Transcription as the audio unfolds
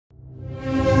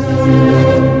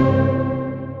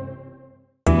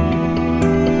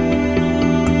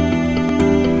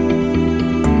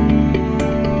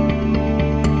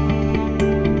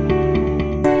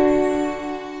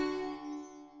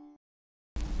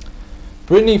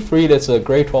Brittany Fried is a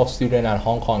grade 12 student at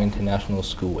Hong Kong International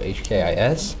School,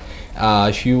 HKIS.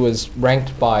 She was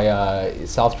ranked by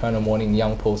South China Morning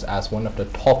Young Post as one of the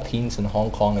top teens in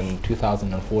Hong Kong in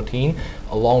 2014,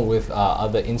 along with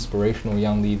other inspirational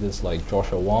young leaders like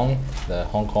Joshua Wong, the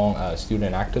Hong Kong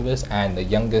student activist, and the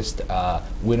youngest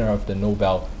winner of the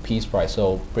Nobel Peace Prize.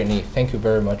 So, Brittany, thank you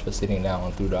very much for sitting down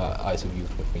on Through the Eyes of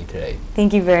Youth with me today.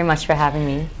 Thank you very much for having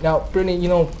me. Now, Brittany, you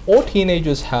know, all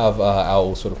teenagers have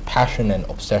our sort of passion and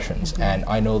obsessions, and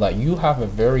I know that you have a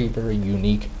very, very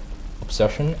unique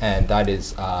obsession, and that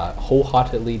is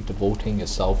wholeheartedly devoting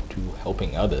yourself to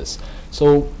helping others.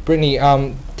 So, Brittany,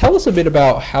 tell us a bit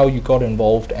about how you got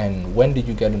involved and when did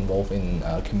you get involved in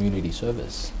community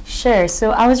service? Sure.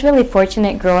 So I was really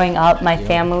fortunate growing up. My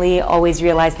family always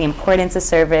realized the importance of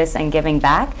service and giving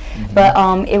back. But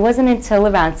it wasn't until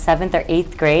around 7th or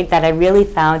 8th grade that I really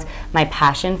found my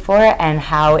passion for it and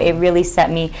how it really set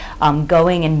me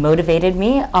going and motivated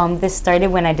me. This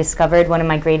started when I discovered one of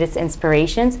my greatest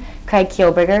inspirations, Craig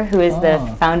Kielburger, who is the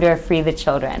founder of Free the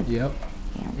Children. Yep.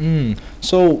 Yeah.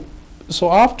 So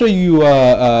after you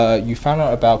you found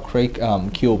out about Craig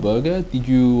Kielburger,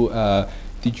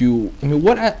 I mean,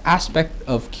 what aspect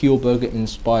of Kielburger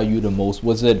inspired you the most?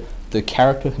 Was it the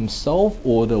character himself,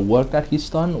 or the work that he's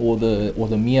done, or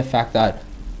the mere fact that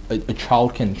a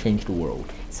child can change the world?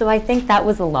 So I think that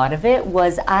was a lot of it.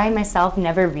 Was I myself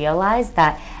never realized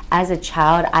that as a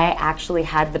child I actually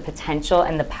had the potential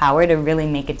and the power to really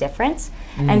make a difference.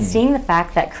 And seeing the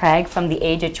fact that Craig from the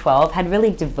age of 12 had really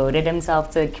devoted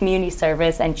himself to community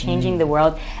service and changing the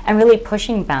world and really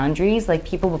pushing boundaries like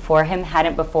people before him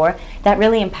hadn't before, that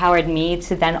really empowered me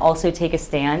to then also take a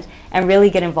stand and really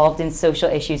get involved in social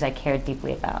issues I cared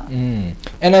deeply about. And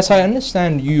as I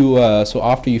understand, you so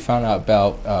after you found out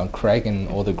about Craig and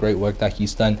all the great work that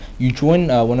he's done, you joined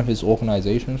one of his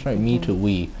organizations, right? Me to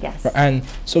We. Yes. And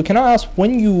so can I ask,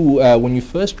 when you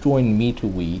first joined Me to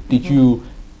We,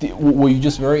 were you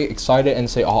just very excited and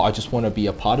say, oh, I just want to be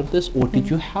a part of this? Or did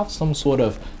you have some sort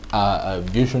of a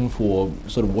vision for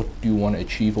sort of what do you want to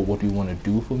achieve or what do you want to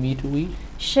do for Me to We?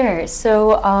 Sure.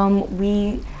 So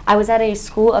I was at a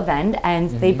school event and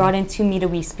they brought in 2 Me to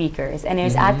We speakers, and it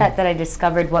was at that I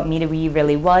discovered what Me to We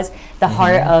really was, the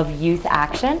heart of youth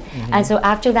action. And so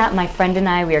after that, my friend and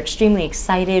I, we were extremely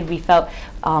excited. We felt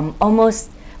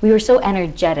we were so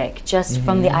energetic just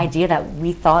from the idea that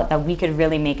we thought that we could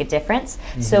really make a difference.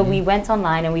 So we went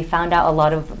online and we found out a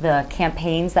lot of the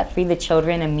campaigns that Free the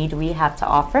Children and Me to We have to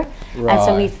offer. And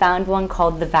so we found one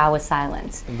called the Vow of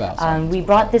Silence. We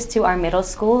brought this to our middle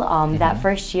school. That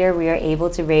first year we were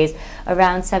able to raise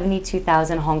around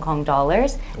 72,000 Hong Kong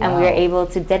dollars, and we were able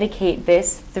to dedicate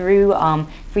this through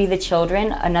Free the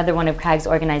Children, another one of Craig's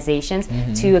organizations,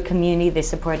 to a community they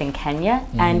support in Kenya.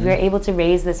 And we were able to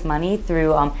raise this money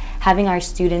through having our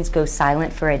students go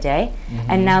silent for a day.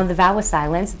 And now the Vow of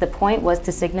Silence, the point was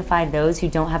to signify those who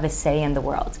don't have a say in the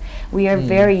world. We are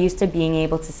very used to being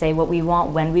able to say what we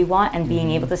want when we want and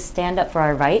being able to stand up for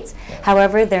our rights.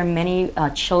 However, there are many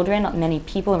children, many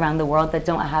people around the world that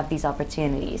don't have these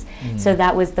opportunities. So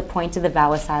that was the point of the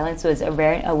Vow of Silence, was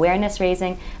awareness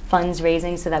raising, funds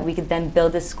raising, so that we could then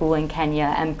build a school in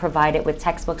Kenya and provide it with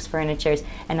textbooks, furniture,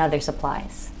 and other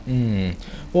supplies.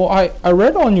 Well, I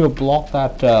read on your blog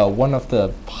that one of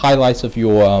the highlights of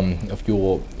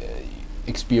your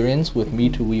experience with Me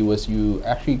to We was you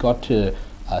actually got to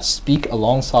speak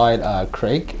alongside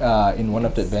Craig in one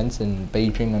of the events in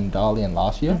Beijing and Dalian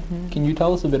last year. Can you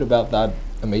tell us a bit about that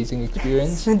amazing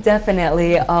experience?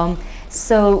 Definitely.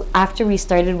 So after we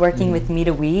started working with Me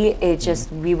to We,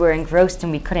 we were engrossed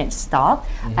and we couldn't stop.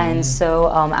 And so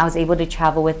I was able to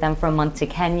travel with them for a month to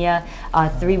Kenya,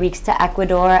 3 weeks to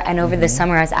Ecuador, and over the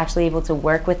summer I was actually able to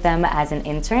work with them as an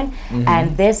intern.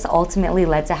 And this ultimately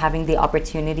led to having the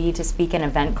opportunity to speak an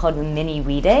event called Mini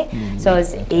We Day. So I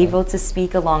was able to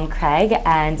speak along Craig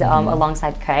and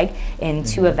alongside Craig in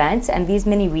 2 events. And these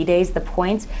Mini We Days, the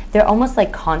point, they're almost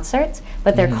like concerts,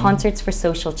 but they're concerts for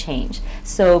social change.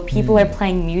 So people are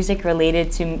playing music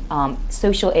related to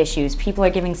social issues. People are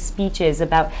giving speeches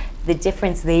about the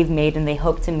difference they've made and they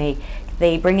hope to make.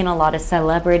 They bring in a lot of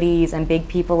celebrities and big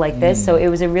people like this, so it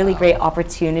was a really great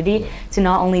opportunity to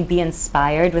not only be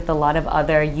inspired with a lot of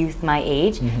other youth my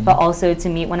age, but also to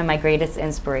meet one of my greatest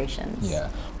inspirations.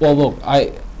 Yeah. Well, look,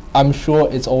 I'm sure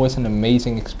it's always an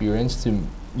amazing experience to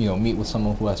meet with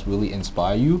someone who has really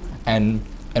inspired you, and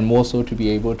and more so to be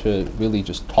able to really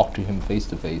just talk to him face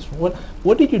to face.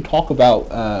 What did you talk about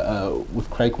with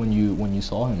Craig when you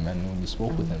saw him and when you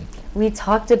spoke with him? We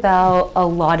talked about a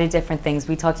lot of different things.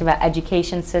 We talked about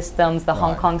education systems, the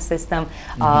Hong Kong system,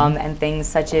 and things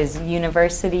such as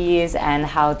universities and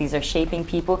how these are shaping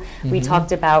people. We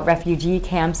talked about refugee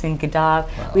camps in Gaddafi.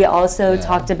 Wow. We also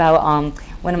talked about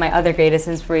one of my other greatest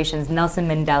inspirations, Nelson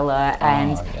Mandela,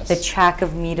 and the track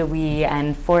of Me to We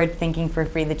and Forward Thinking for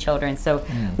Free the Children. So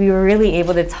we were really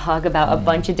able to talk about a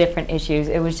bunch of different issues.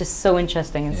 It was just so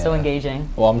interesting and so engaging.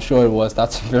 Well, I'm sure it was.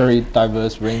 That's a very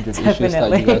diverse range of issues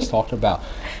that you guys talked about.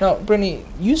 Now, Brittany,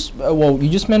 you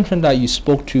just mentioned that you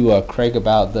spoke to Craig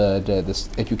about this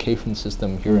education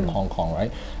system here in Hong Kong,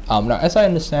 right? Now, as I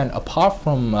understand, apart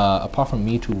from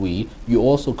Me to We, you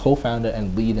also co-founded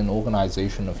and lead an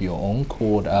organization of your own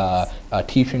called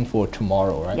Teaching for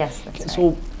Tomorrow, right? Yes, that's right.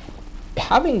 So,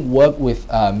 having worked with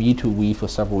Me to We for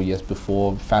several years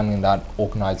before founding that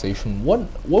organization, what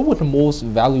were the most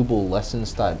valuable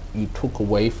lessons that you took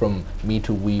away from Me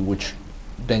to We, which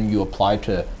then you applied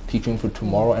to Teaching for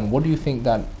Tomorrow? And what do you think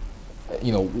that,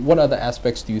 what other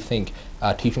aspects do you think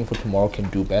Teaching for Tomorrow can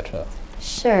do better?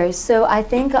 Sure. So I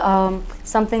think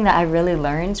something that I really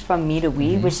learned from Me to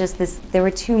We was just this. There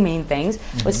were two main things.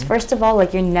 Was first of all,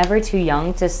 like, you're never too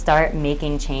young to start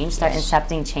making change, start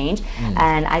incepting change,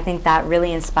 and I think that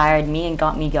really inspired me and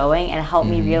got me going and helped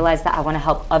me realize that I want to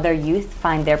help other youth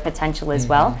find their potential as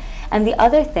well. And the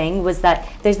other thing was that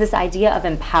there's this idea of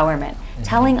empowerment,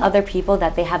 telling other people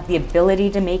that they have the ability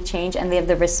to make change and they have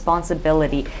the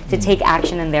responsibility to take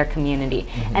action in their community.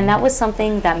 And that was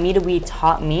something that Me to We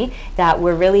taught me that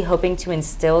we're really hoping to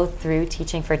instill through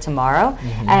Teaching for Tomorrow.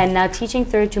 And now Teaching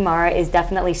through Tomorrow is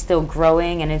definitely still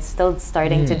growing and it's still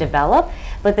starting to develop.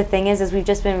 But the thing is we've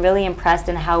just been really impressed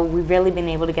in how we've really been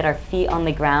able to get our feet on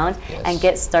the ground and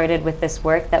get started with this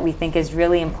work that we think is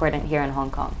really important here in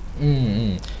Hong Kong.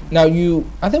 Now,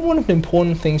 I think one of the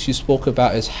important things you spoke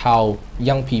about is how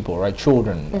young people, right,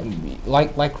 children,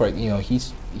 like Craig,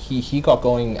 he got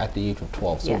going at the age of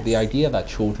 12. So the idea that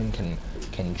children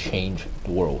can change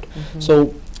the world.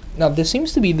 So now there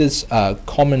seems to be this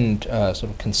common sort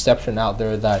of conception out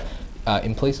there that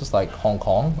in places like Hong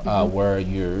Kong, where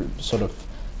you're sort of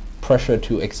pressured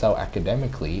to excel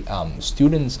academically,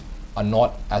 students are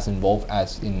not as involved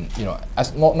as in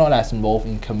not as involved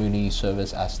in community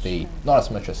service as they not as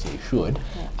much as they should.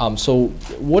 So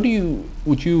what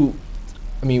would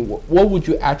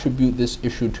you attribute this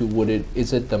issue to?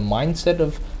 Is it the mindset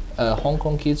of Hong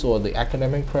Kong kids, or the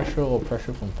academic pressure, or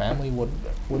pressure from family? What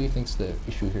do you think is the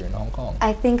issue here in Hong Kong?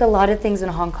 I think a lot of things in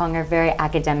Hong Kong are very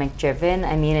academic driven.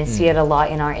 I mean, I see it a lot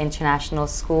in our international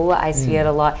school. I see it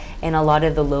a lot in a lot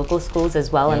of the local schools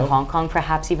as well in Hong Kong,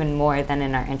 perhaps even more than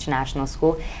in our international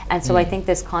school. And so I think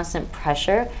this constant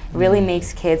pressure really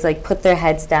makes kids like put their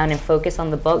heads down and focus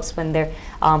on the books when they're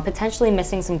potentially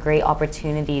missing some great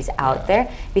opportunities out there,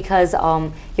 because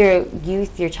your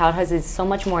youth, your childhood is so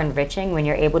much more enriching when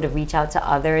you're able to reach out to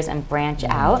others and branch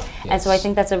out. And so I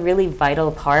think that's a really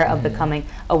vital part of becoming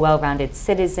a well-rounded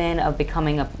citizen, of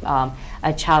becoming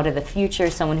a child of the future,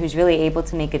 someone who's really able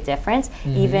to make a difference,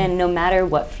 even no matter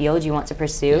what field you want to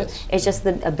pursue. It's just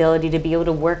the ability to be able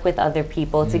to work with other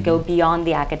people, to go beyond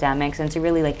the academics, and to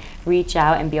really like reach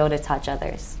out and be able to touch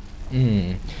others.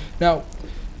 Now,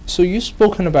 so you've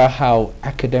spoken about how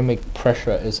academic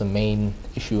pressure is a main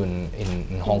issue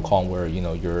in Hong Kong, where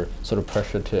you're sort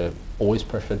of always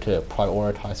pressured to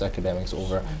prioritize academics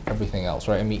over everything else,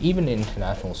 right? I mean, even in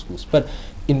international schools. But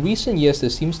in recent years, there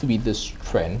seems to be this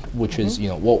trend, which is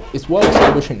it's well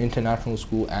established in international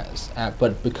school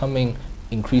but becoming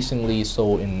increasingly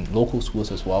so in local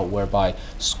schools as well, whereby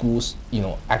schools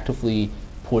actively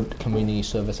put community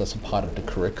service as a part of the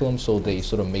curriculum, so they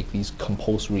sort of make these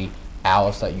compulsory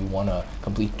hours that you want to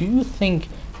complete. Do you think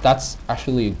that's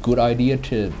actually a good idea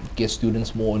to get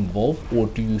students more involved, or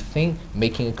do you think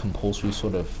making it compulsory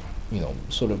sort of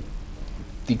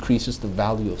decreases the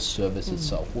value of service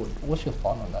itself? What's your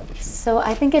thought on that issue? So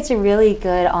I think it's a really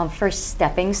good first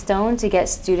stepping stone to get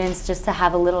students just to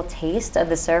have a little taste of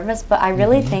the service, but I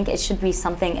really think it should be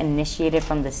something initiated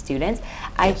from the students.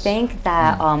 I think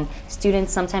that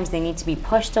students, sometimes they need to be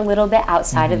pushed a little bit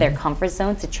outside of their comfort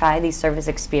zone to try these service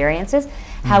experiences.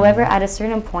 However, at a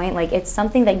certain point, like, it's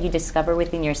something that you discover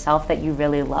within yourself that you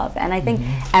really love. And I think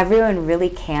everyone really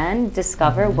can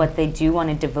discover what they do want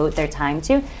to devote their time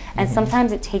to. And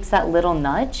sometimes it takes that little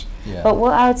nudge. But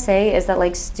what I would say is that,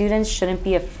 like, students shouldn't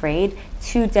be afraid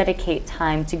to dedicate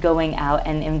time to going out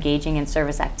and engaging in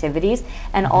service activities.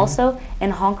 And also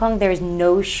in Hong Kong, there's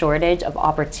no shortage of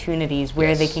opportunities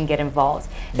where they can get involved.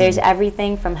 There's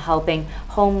everything from helping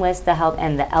homeless to help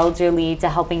and the elderly to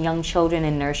helping young children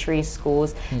in nursery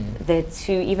schools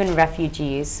to even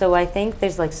refugees. So I think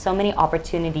there's like so many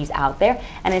opportunities out there,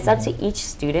 and it's up to each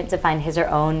student to find his or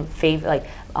own favorite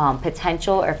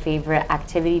potential or favorite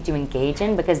activity to engage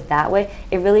in, because that way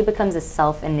it really becomes a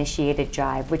self-initiated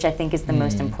drive, which I think is the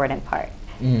most important part.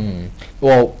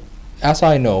 Well, as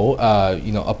I know,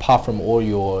 apart from all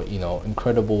your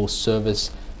incredible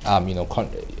service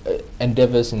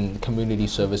endeavors in community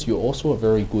service, you're also a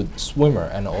very good swimmer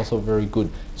and also a very good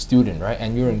student, right?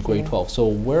 And you're in grade 12. So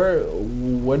where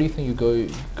do you think you're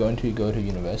going to go to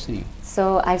university?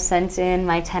 So I've sent in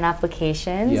my 10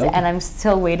 applications and I'm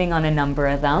still waiting on a number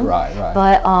of them. Right.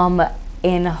 But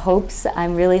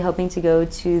I'm really hoping to go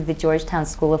to the Georgetown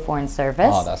School of Foreign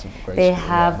Service. Oh, that's a great They school,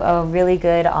 have a really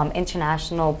good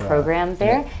international program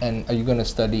there. And are you going to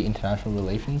study international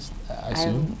relations, I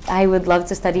assume? I would love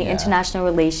to study international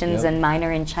relations and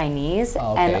minor in Chinese,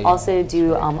 and also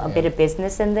do a bit of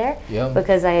business in there,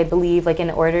 because I believe like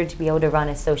in order to be able to run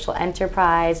a social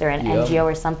enterprise or an NGO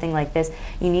or something like this,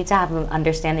 you need to have an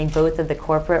understanding both of the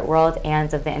corporate world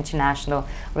and of the international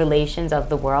relations of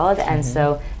the world. And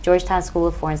so Georgetown School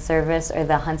of Foreign Service or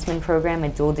the Huntsman program, a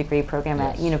dual degree program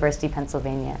at University of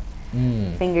Pennsylvania.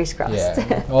 Fingers crossed.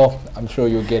 Yeah. Well, I'm sure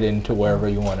you'll get into wherever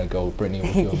you want to go, Brittany,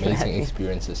 with your amazing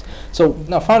experiences. So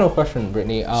now, final question,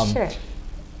 Brittany. Sure.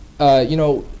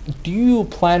 Do you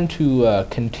plan to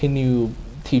continue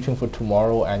teaching for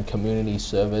tomorrow and community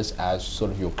service as sort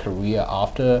of your career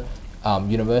after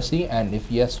university? And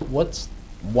if yes, what's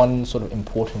one sort of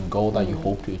important goal that you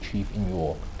hope to achieve in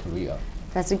your career?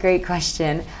 That's a great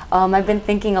question. I've been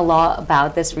thinking a lot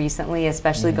about this recently,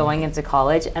 especially going into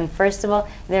college. And first of all,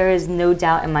 there is no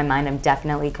doubt in my mind I'm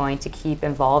definitely going to keep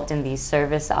involved in these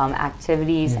service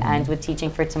activities and with Teaching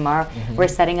for Tomorrow. We're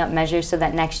setting up measures so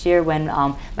that next year when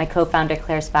my co-founder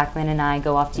Claire Spackman and I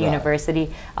go off to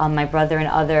university, my brother and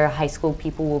other high school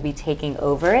people will be taking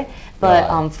over it.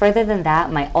 But further than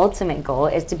that, my ultimate goal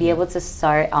is to be able to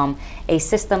start a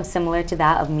system similar to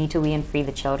that of Me Too We and Free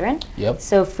the Children.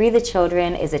 So Free the Children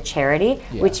is a charity,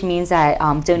 which means that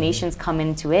donations come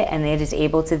into it and it is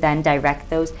able to then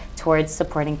direct those towards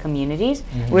supporting communities,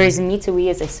 whereas Me Too We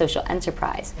is a social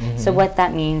enterprise. So what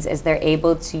that means is they're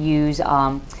able to use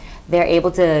they're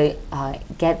able to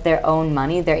get their own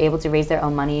money. They're able to raise their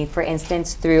own money, for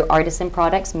instance, through artisan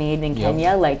products made in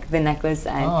Kenya, like the necklace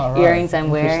and earrings I'm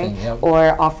wearing,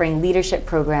 or offering leadership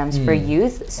programs for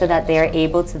youth so that they are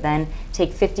able to then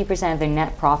take 50% of their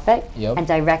net profit and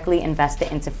directly invest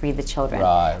it into Free the Children.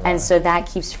 And so that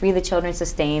keeps Free the Children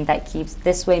sustained. That keeps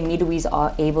this way Me Too We's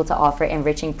able to offer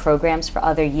enriching programs for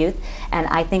other youth. And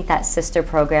I think that sister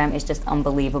program is just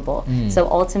unbelievable. So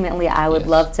ultimately, I would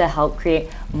love to help create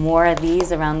more of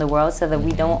these around the world so that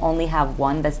we don't only have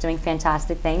one that's doing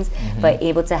fantastic things, but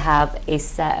able to have a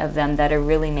set of them that are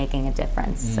really making a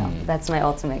difference. So that's my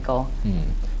ultimate goal.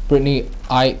 Brittany,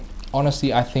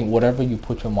 honestly, I think whatever you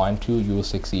put your mind to, you will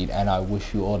succeed, and I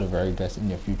wish you all the very best in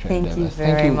your future endeavors. Thank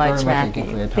you very much, Matthew.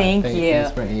 Again for your time. Thank you.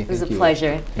 Thanks, Brittany. It was a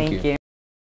pleasure. Thank you.